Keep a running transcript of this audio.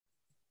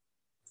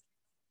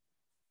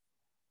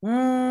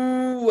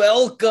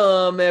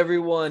Welcome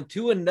everyone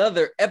to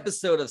another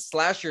episode of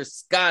Slasher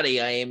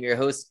Scotty. I am your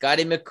host,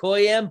 Scotty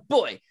McCoy, and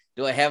boy,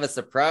 do I have a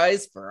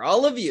surprise for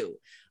all of you.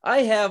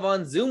 I have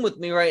on Zoom with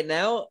me right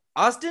now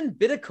Austin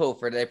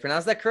Bittacofer. Did I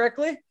pronounce that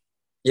correctly?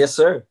 Yes,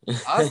 sir.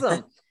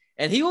 Awesome.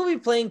 And he will be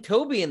playing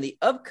Toby in the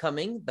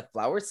upcoming The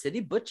Flower City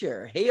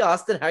Butcher. Hey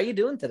Austin, how are you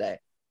doing today?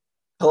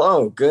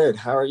 Hello, good.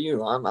 How are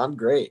you? I'm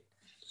great.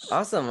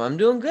 Awesome. I'm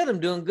doing good. I'm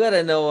doing good.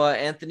 I know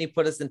Anthony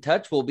put us in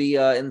touch. We'll be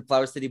in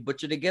Flower City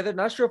Butcher together.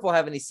 Not sure if we'll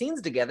have any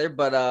scenes together,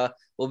 but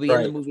we'll be in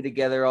the Right, movie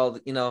together.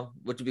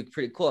 Which would be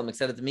pretty cool. I'm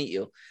excited to meet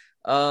you.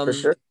 for Um,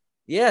 sure.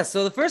 yeah.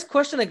 So the first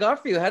question I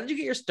got for you: how did you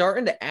get your start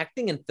into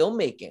acting and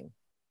filmmaking?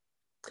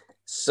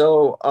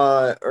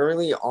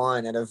 Early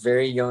on at a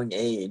very young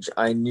age,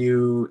 I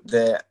knew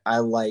that I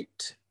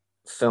liked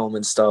film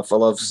and stuff. I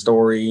love Mhm.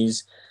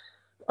 stories.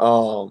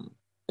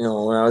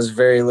 When I was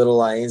very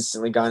little, I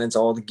instantly got into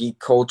all the geek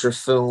culture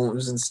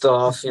films and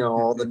stuff,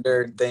 all the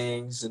nerd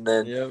things, and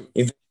then Yep.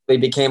 eventually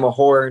became a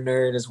horror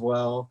nerd as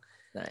well.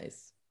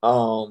 Nice.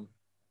 Um,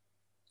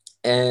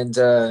 and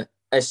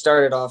I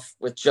started off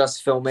with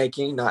just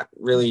filmmaking, not Mhm.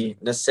 really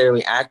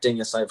necessarily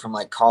acting, aside from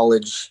like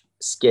college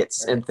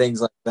skits Right. and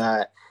things like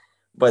that.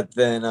 But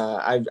then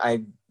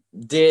I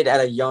did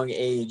at a young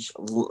age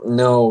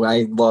know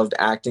I loved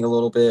acting a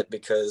little bit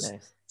because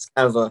Nice. it's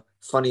kind of a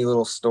funny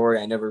little story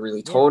I never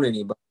really Yeah. told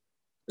anybody,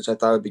 which I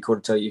thought would be cool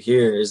to tell you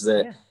here. Is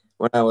that Yeah.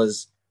 when I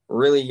was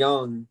really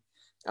young,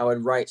 I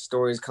would write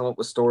stories, come up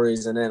with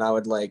stories, and then I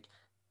would like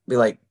be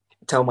like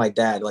tell my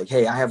dad like,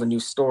 "Hey, I have a new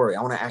story.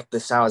 I want to act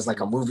this out as like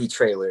a Mhm. movie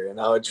trailer," and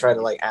I would try to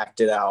Nice. like act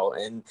it out,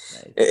 and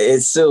Nice.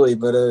 it's silly,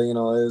 but it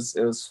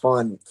was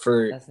fun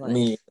for That's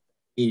me nice.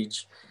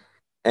 age,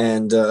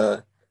 and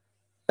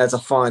that's a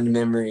fond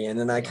memory. And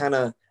then I Yeah. kind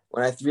of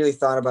when I really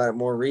thought about it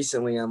more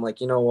recently, I'm like,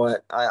 you know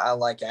what? I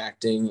like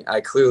acting. I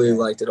clearly Right.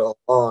 liked it all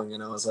along,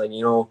 and I was like,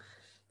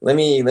 let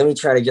me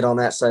try to get on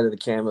that side of the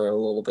camera a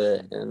little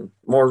bit. And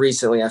more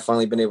recently, I've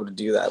finally been able to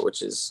do that,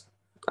 which is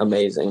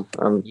amazing.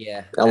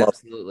 Yeah. I love.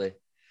 Absolutely.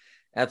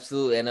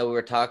 Absolutely. I know we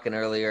were talking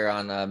earlier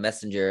on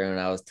Messenger, and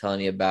I was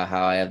telling you about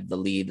how I have the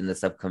lead in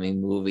this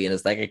upcoming movie, and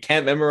it's like I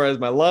can't memorize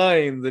my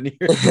lines, and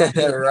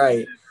you're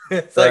Right,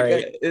 it's like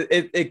right.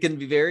 it can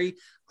be very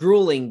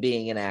grueling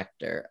being an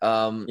actor.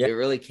 Yeah, It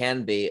really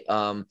can be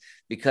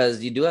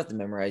because you do have to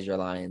memorize your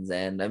lines,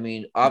 and I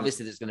mean,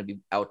 obviously, there's going to be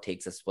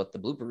outtakes. That's what the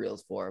blooper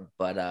reel's for,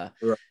 but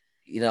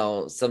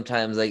right.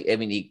 sometimes like I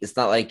mean, it's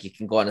not like you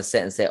can go on a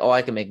set and say, "Oh,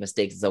 I can make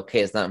mistakes. It's okay."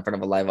 It's not in front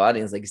of a live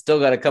audience. Like you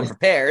still got to come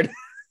prepared.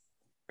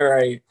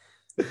 Right.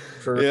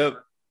 For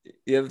Yep.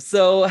 Yep.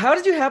 So, how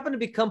did you happen to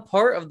become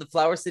part of the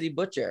Flower City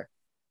Butcher?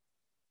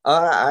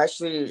 I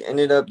actually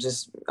ended up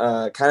just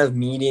kind of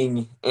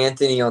meeting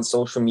Anthony on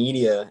social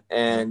media,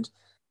 Mhm.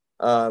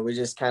 and we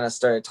just kind of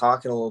started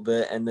talking a little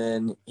bit, and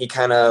then he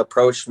kind of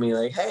approached me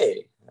like,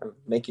 "Hey, I'm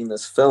making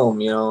this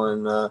film,"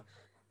 and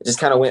it just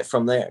kind of went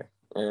from there.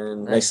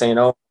 And next thing Nice. you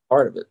know, I'm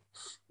part of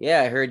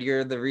Yeah, I heard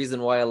you're the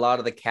reason why a lot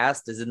of the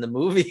cast is in the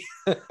movie.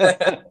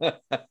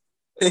 it.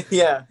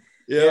 Yeah,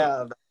 Yep.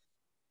 yeah.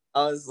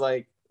 I was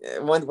like,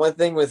 one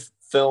thing with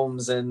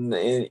films and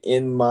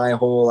in my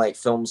whole like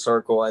film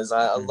circle is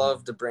I Mhm.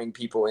 love to bring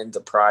people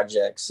into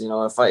projects. If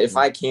Mhm.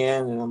 I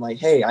can, and I'm like,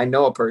 hey, I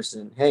know a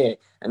person. Hey,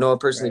 I know a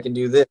person that Right. can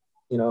do this.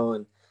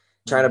 And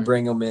try to Mhm.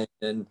 bring them in.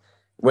 And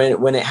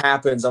when it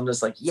happens, I'm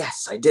just like,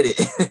 yes, I did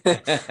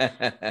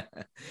it.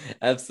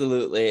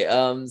 Absolutely.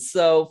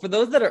 So for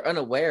those that are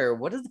unaware,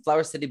 what is the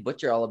Flower City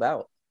Butcher all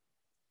about?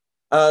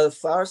 The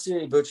Flower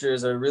City Butcher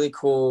is a really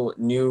cool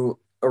new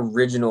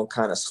original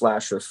kind of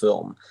slasher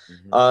film.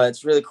 Mhm.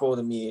 It's really cool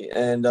to me,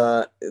 and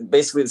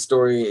basically the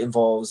story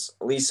involves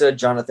Lisa,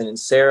 Jonathan, and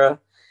Sarah.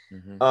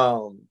 Mhm.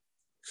 Um,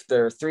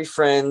 they're three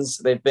friends.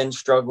 They've been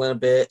struggling a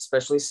bit,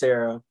 especially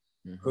Sarah,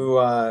 Mhm.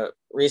 who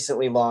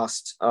recently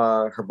lost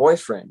her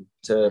boyfriend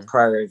to Mhm.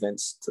 prior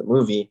events to the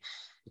movie,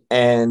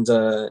 and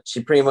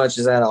she pretty much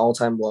is at an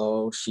all-time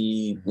low.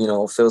 She,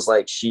 Mhm. feels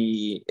like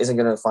she isn't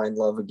gonna find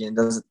love again.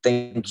 Doesn't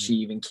think she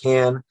Mhm. even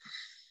can,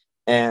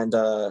 and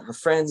her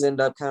friends end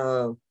up kind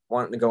of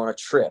wanting to go on a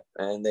trip,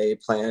 and they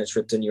plan a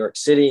trip Mhm. to New York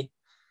City,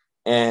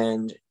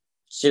 and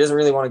she doesn't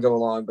really want to go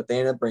along, but they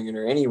end up bringing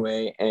her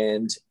anyway,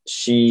 and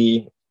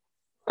she,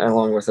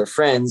 along with her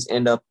friends,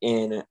 end up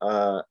in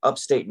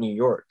upstate New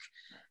York,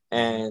 Mhm.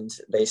 and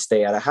they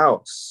stay at a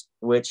house,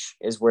 which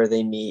is where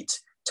they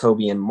meet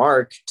Toby and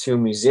Mark, two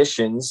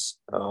musicians,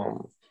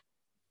 Mhm.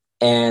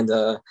 and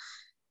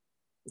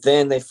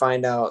then they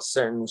find out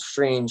certain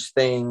strange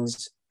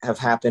things have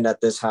happened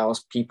at this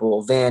house,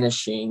 people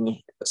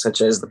vanishing,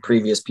 such as the Mhm.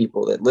 previous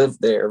people that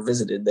lived there,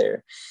 visited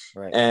there.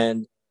 Right.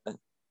 And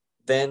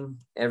then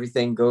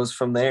everything goes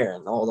from there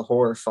and all the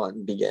horror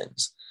fun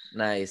begins.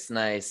 Nice,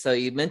 nice. So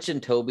you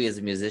mentioned Toby as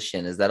a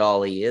musician. Is that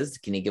all he is?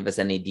 Can you give us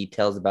any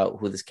details about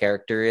who this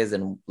character is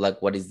and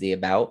like what is he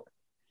about?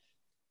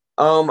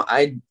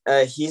 I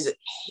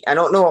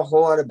don't know a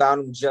whole lot about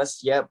him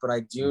just yet, but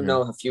I do Hmm.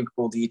 know a few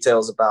cool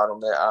details about him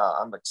that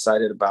I'm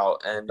excited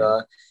about. And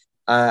Okay.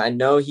 I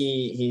know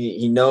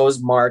he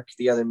knows Mark,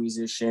 the other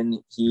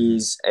musician.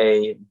 He's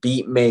a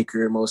beat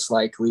maker, most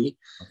likely,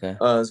 Okay.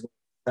 is what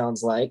it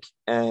sounds like,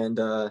 and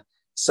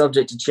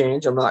subject to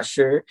change. I'm not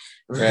sure,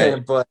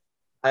 Right. but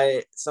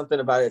I something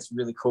about it's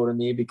really cool to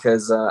me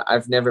because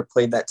I've never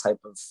played that type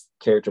of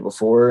character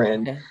before,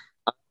 and Okay.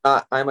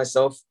 I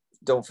myself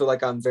don't feel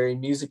like I'm very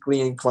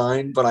musically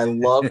inclined, but I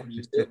love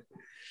music.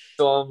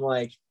 So I'm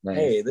like, Nice.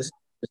 hey, this is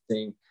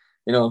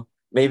interesting.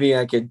 Maybe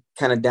I could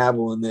kind of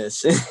dabble in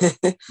this.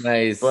 But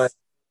Nice.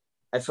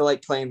 I feel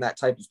like playing that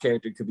type of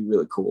character could be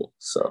really cool.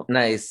 So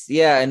Nice.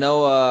 Yeah, I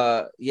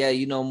know yeah,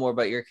 you know more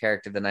about your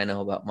character than I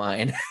know about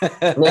mine.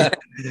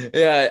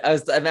 Yeah,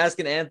 I'm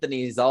asking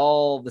Anthony, he's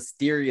all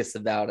mysterious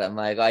about it. I'm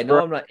like, I know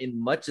right, I'm not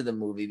in much of the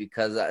movie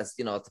because it's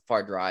a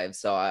far drive.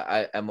 So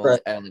right,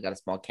 I only got a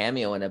small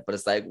cameo in it, but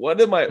it's like,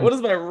 what is my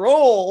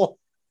role?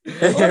 I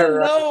want to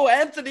right, know,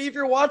 Anthony, if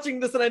you're watching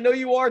this and I know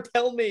you are,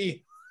 tell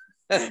me.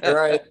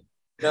 right.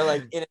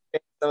 Like in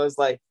advance, I was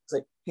like,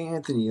 hey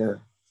Anthony, can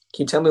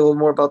you tell me a little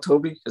more about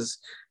Toby? Because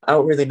I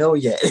don't really know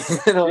yet.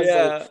 And I was like,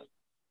 Yeah.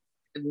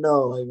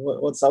 no, like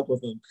what's up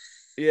with him?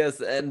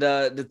 Yes, and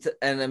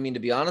I mean, to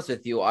be honest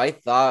with you, I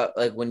thought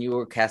like when you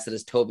were casted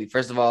as Toby,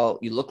 first of all,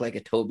 you look like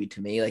a Toby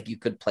to me. Like you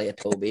could play a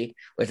Toby,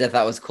 which I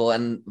thought was cool.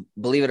 And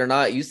believe it or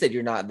not, you said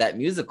you're not that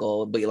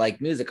musical, but you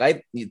like music.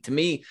 To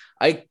me,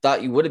 I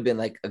thought you would have been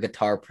like a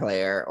guitar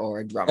player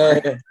or a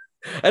drummer.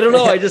 I don't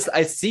know.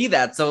 I see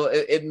that, so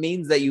it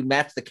means that you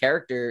match the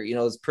character,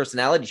 his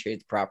personality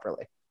traits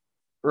properly.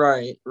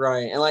 Right,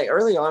 right. And like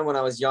early on when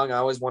I was young, I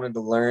always wanted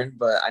to learn,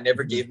 but I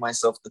never Mhm. gave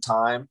myself the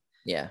time.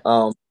 Yeah.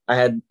 I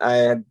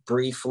had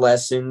brief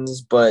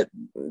lessons, but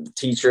the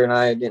teacher and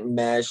I didn't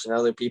mesh, and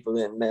other people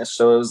didn't mesh.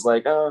 So it was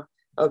like, oh,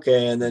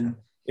 okay. And then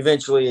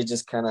eventually, it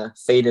just kind of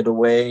faded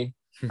away.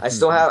 I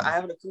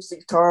have an acoustic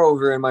guitar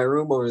over in my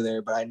room over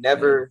there, but I Nice.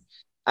 never.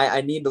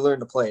 I need to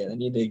learn to play it. I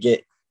need to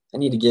get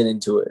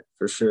into it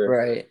for sure.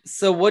 Right.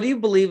 So, what do you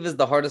believe is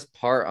the hardest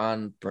part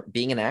on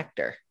being an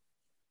actor?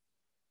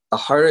 The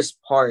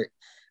hardest part,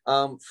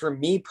 for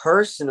me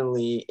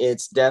personally,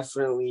 it's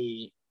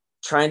definitely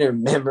trying to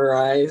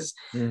memorize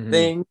Hmm.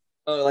 things.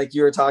 Like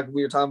we were talking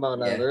about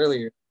that Yeah.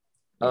 earlier.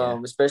 Yeah.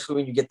 Especially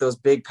when you get those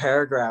big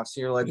paragraphs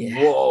and you're like, Yeah.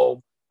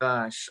 whoa,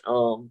 gosh.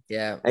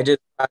 Yeah. I did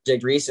a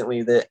project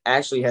recently that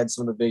actually had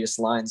some of the biggest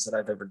lines that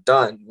I've ever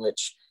done,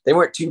 which they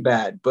weren't too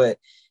bad, but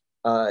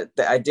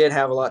I did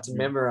have a lot to Mhm.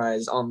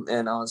 memorize on,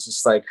 and I was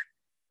just like,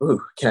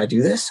 ooh, can I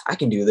do this? I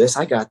can do this.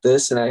 I got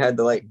this. And I had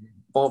to like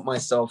bump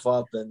myself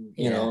up and,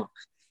 Yeah.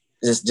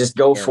 just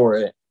go Yeah. for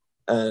it.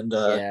 And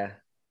Yeah.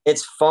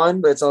 it's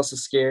fun, but it's also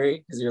scary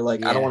because you're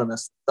like, I don't Yeah. want to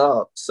mess this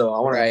up. So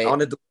I Right.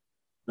 want to do,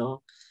 you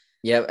know,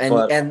 Yeah, and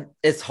but and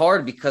it's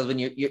hard because when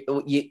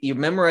you're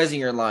memorizing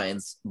your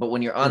lines, but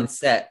when you're mm, on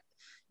set,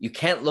 you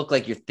can't look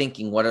like you're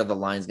thinking what are the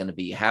lines going to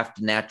be. You have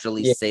to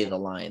naturally yeah, say the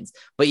lines,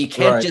 but you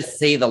can't right, just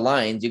say the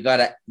lines. You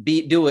gotta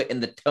do it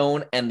in the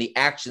tone and the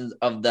actions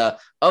of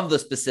the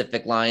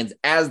specific lines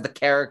as the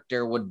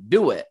character would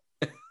do it.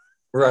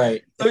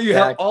 right, So you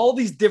have exactly. all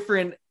these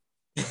different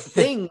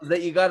things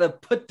that you got to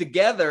put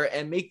together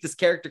and make this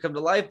character come to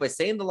life by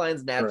saying the lines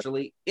Right.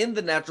 naturally in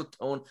the natural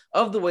tone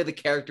of the way the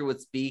character would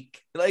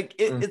speak. Like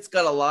Mm, it's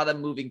got a lot of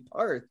moving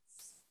parts.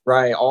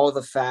 right. All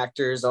the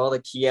factors, all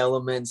the key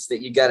elements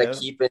that you got to Yeah.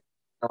 keep it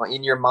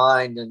in your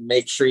mind and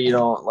make sure you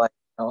don't like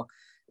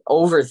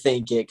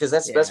overthink it because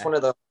that's Yeah. one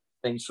of the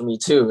things for me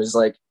too is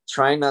like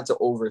trying not to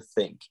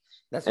overthink,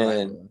 That's what I'm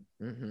and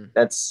doing. Hmm.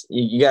 that's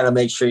you got to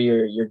make sure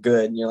you're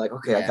good and you're like,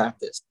 okay, I Yeah. got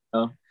this.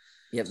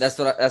 Yeah,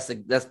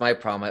 that's my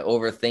problem. I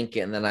overthink it,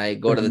 and then I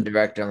go to the Mhm.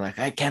 director. I'm like,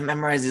 I can't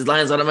memorize these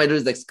lines. What am I doing?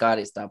 He's like,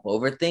 Scotty, stop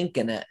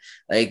overthinking it.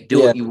 Like, do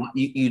Yeah, it.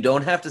 You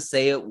don't have to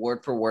say it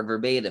word for word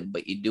verbatim,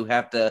 but you do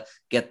have to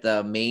get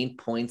the main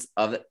points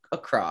of it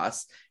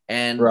across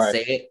and right.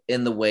 say it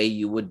in the way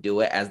you would do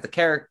it as the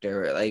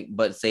character. Like,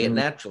 but say it Mhm.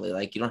 naturally.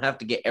 Like, you don't have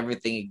to get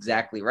everything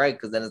exactly right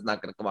because then it's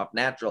not going to come off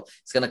natural.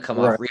 It's going to come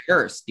off Right.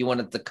 rehearsed. You want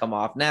it to come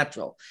off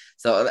natural.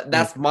 So Mhm.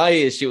 that's my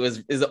issue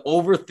is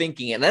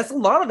overthinking it. And that's a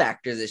lot of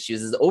actors'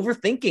 issues is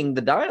overthinking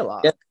the Yeah,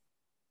 dialogue.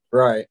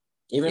 right.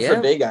 Even for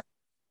Yeah, big guys.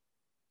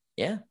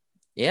 yeah,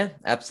 yeah,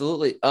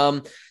 absolutely.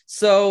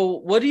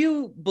 So what do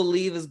you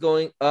believe is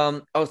going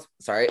oh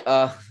sorry,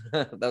 that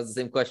was the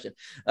same question.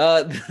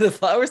 The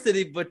Flower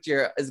City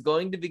Butcher is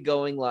going to be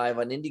going live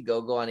on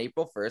Indiegogo on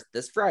April 1st,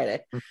 this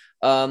Friday.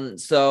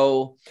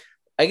 So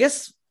I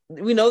guess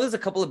we know there's a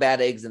couple of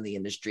bad eggs in the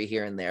industry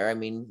here and there. I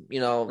mean,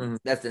 Mhm.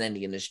 that's in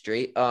any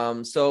industry.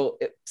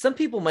 Some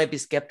people might be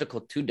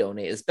skeptical to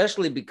donate,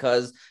 especially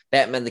because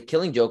Batman: The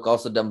Killing Joke,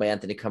 also done by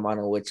Anthony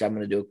Carmano, which I'm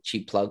going to do a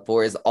cheap plug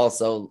for, is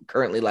also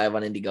currently live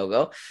on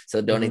Indiegogo.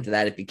 So donate Mhm. to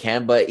that if you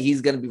can. But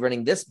he's going to be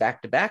running this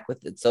back to back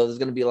with it. So there's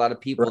going to be a lot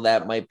of people Right.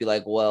 that might be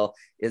like, well,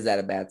 is that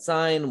a bad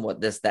sign? What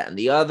this, that, and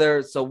the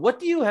other. So what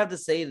do you have to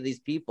say to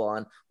these people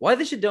on why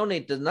they should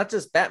donate to not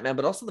just Batman,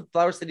 but also the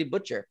Flower City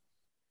Butcher?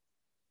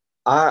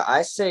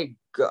 I say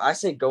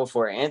go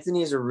for it.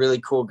 Anthony's a really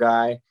cool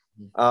guy.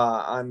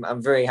 I'm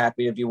very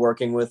happy to be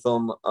working with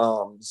him.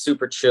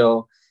 Super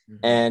chill,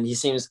 Mm-hmm. and he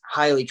seems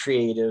highly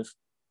creative.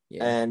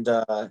 Yeah. and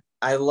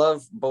I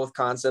love both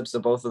concepts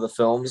of both of the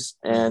films,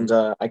 and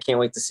Mhm. I can't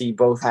wait to see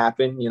both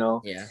happen.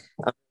 Yeah.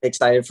 I'm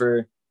excited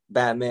for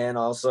Batman.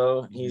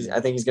 Also, Mhm. I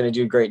think he's going to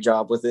do a great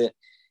job with it,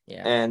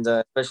 Yeah. and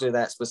especially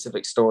that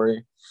specific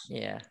story.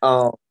 Yeah.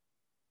 Um,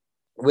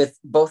 with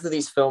both of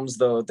these films,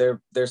 though,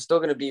 they're still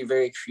going to be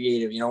very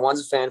creative.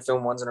 One's a fan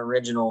film, one's an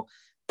original,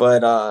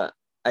 but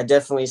I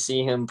definitely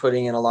see him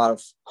putting in a lot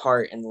of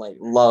heart and like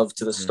love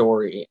to the Mhm.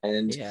 story,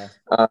 and Yeah.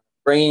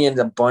 bringing in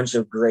a bunch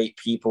of great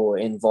people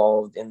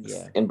involved in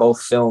Yeah.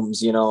 both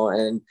films.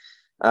 And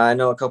I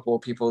know a couple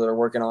of people that are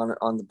working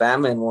on the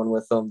Batman one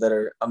with them that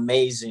are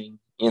amazing.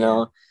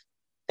 Yeah.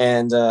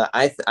 And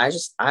I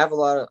have a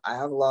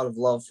lot of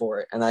love for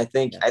it, and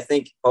Yeah. I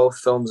think both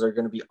films are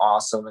going to be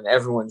awesome, and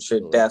everyone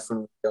should Absolutely.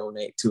 definitely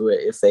donate to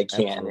it if they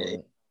can.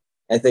 Absolutely.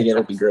 I think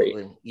it'll be great.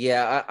 Absolutely.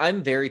 Yeah,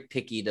 I'm very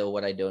picky to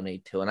what I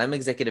donate to. And I'm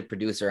executive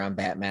producer on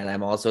Batman.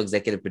 I'm also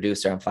executive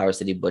producer on Flower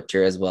City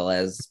Butcher, as well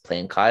as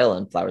playing Kyle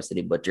in Flower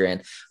City Butcher.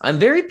 And I'm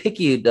very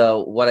picky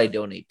to what I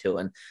donate to.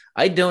 And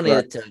I Right.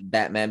 donated to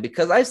Batman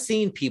because I've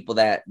seen people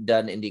that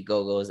done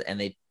Indiegogos and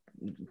they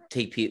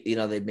take people,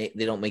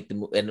 they don't make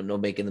end up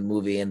making the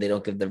movie, and they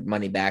don't give their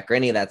money back or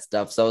any of that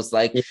stuff. So it's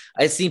like Yeah.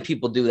 I've seen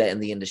people do that in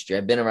the industry.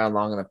 I've been around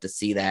long enough to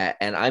see that,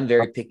 and I'm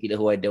very picky to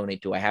who I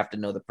donate to. I have to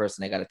know the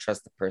person. I got to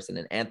trust the person,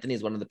 and Anthony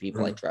is one of the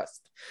people I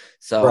trust.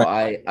 So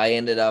Right. I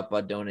ended up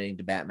donating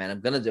to Batman.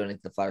 I'm gonna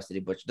donate to the Flower City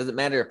Butcher. Doesn't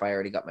matter if I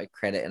already got my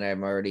credit and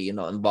I'm already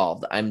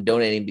involved. I'm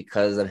donating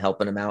because I'm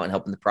helping him out and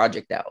helping the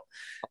project out.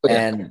 Oh,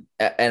 yeah.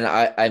 And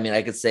I mean,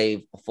 I could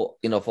say full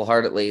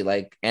heartedly,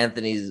 like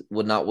Anthony's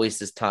would not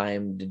waste his time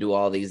to do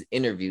all these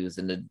interviews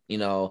and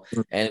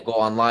and go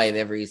on live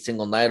every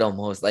single night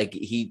almost. Like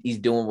he's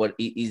doing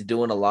he's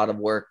doing a lot of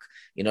work,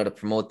 to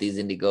promote these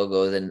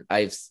Indiegogos. And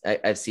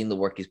I've seen the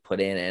work he's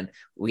put in, and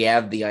we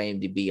have the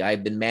IMDb.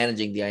 I've been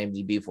managing the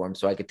IMDb for him,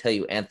 so I could tell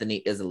you Anthony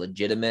is a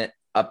legitimate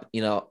up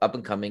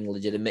and coming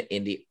legitimate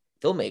indie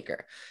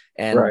filmmaker.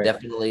 And Right.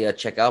 definitely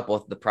check out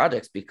both of the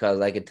projects, because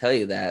I can tell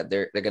you that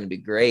they're going to be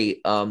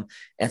great. And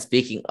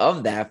speaking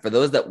of that, for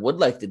those that would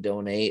like to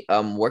donate,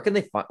 where can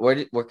they find where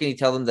can you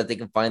tell them that they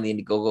can find the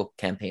Indiegogo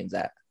campaigns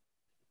at?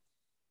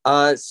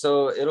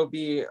 So they'll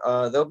be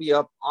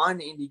up on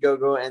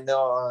Indiegogo, and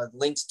they'll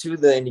links to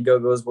the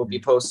Indiegogos will be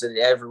posted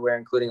everywhere,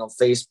 including on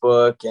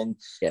Facebook, and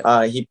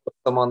Yep. he puts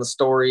them on the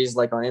stories,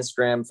 like on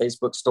Instagram,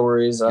 Facebook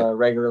stories, Yep.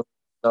 regularly.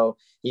 So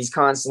he's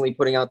constantly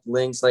putting out the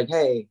links, like,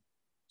 hey,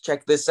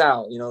 check this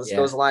out. This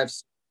goes live.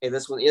 Hey,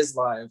 this one is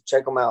live.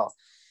 Check them out.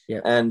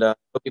 Yep. And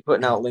we'll be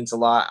putting out links a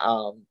lot.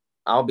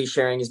 I'll be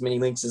sharing as many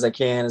links as I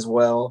can as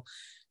well.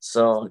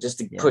 So just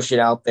to push it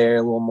out there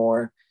a little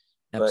more.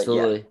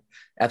 Absolutely.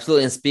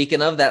 Absolutely. And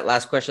speaking of that,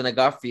 last question I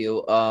got for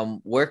you,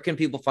 where can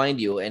people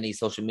find you? Any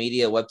social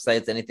media,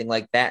 websites, anything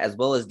like that? As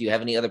well as, do you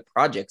have any other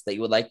projects that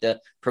you would like to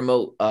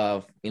promote?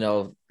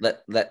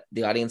 Let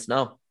the audience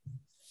know.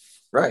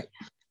 Right.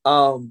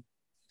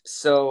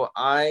 So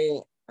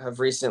I have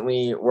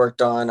recently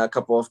worked on a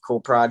couple of cool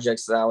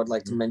projects that I would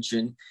like to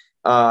mention.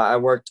 I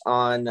worked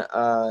on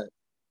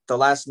The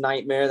Last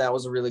Nightmare. That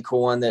was a really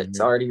cool one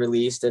that's already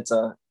released. It's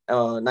a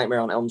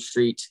Nightmare on Elm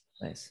Street.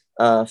 Nice.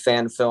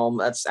 Fan film.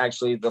 That's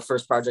actually the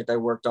first project I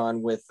worked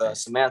on with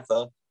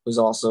Samantha, who's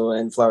also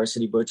in Flower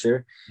City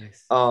Butcher.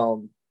 Nice.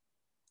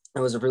 It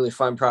was a really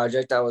fun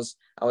project. I was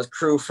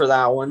crew for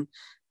that one,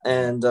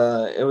 and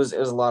it was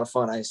a lot of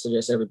fun. I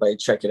suggest everybody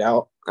check it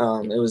out.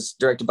 It was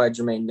directed by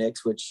Jermaine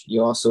Nix, which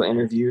you also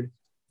interviewed.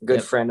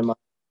 Good friend of mine.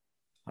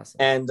 Awesome.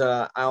 And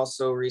I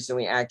also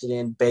recently acted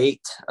in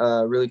Bait,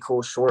 a really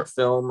cool short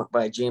film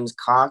by James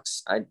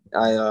Cox.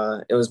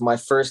 It was my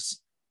first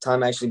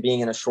time actually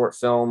being in a short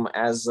film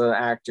as an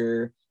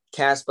actor,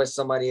 cast by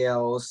somebody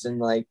else,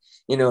 and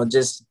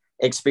just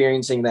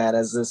experiencing that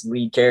as this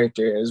lead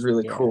character. It was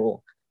really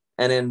cool.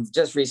 And then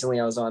just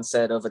recently I was on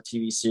set of a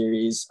TV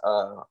series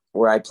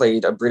where I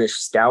played a British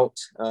scout.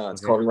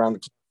 It's called Around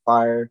the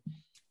Campfire.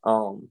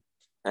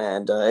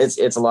 And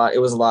it's a lot. It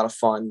was a lot of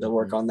fun to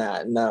work on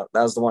that. And that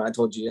was the one I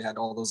told you had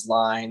all those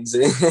lines.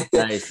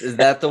 Nice. Is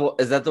that the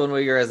one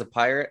where you're as a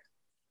pirate?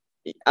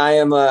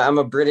 I'm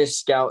a British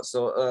scout,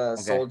 so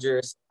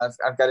soldier.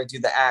 I've got to do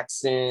the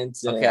accent.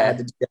 Okay. I had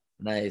to do that.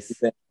 Nice.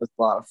 It was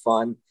a lot of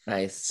fun.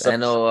 Nice. So, I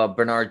know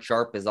Bernard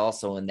Sharp is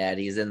also in that.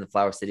 He's in the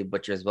Flower City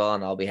Butcher as well,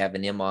 and I'll be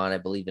having him on, I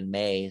believe, in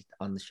May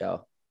on the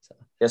show. So.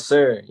 Yes,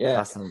 sir.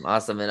 Yeah.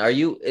 Awesome. And are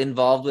you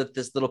involved with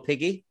this little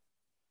piggy?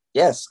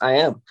 Yes, I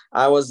am.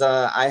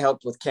 I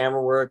helped with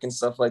camera work and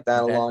stuff like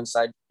that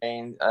alongside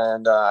Jane,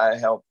 and I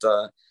helped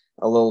a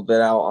little bit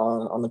out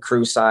on the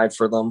crew side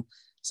for them.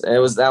 So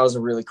that was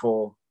a really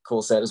cool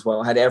set as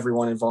well. I had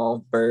everyone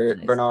involved,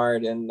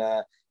 Bernard and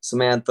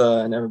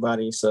Samantha and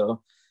everybody.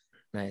 So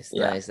nice.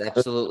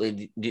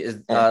 Absolutely.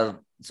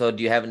 So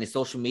do you have any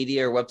social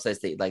media or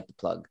websites that you'd like to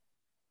plug?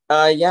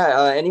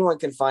 Anyone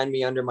can find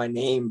me under my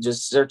name.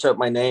 Just search up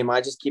my name.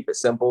 I just keep it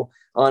simple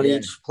on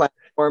each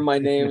platform. My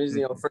name is,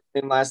 first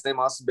name, last name,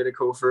 Austin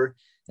Bittakofer.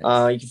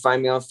 You can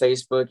find me on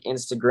Facebook,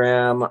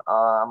 Instagram.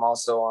 I'm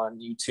also on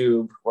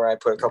YouTube where I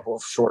put a couple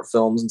of short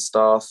films and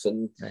stuff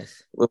and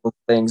little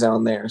things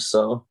on there.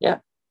 So, yeah.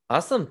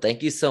 Awesome.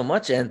 Thank you so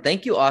much. And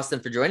thank you, Austin,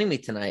 for joining me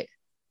tonight.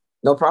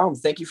 No problem.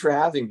 Thank you for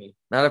having me.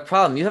 Not a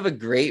problem. You have a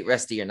great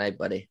rest of your night,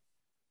 buddy.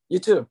 You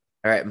too.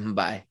 All right.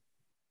 Bye.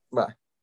 Bye.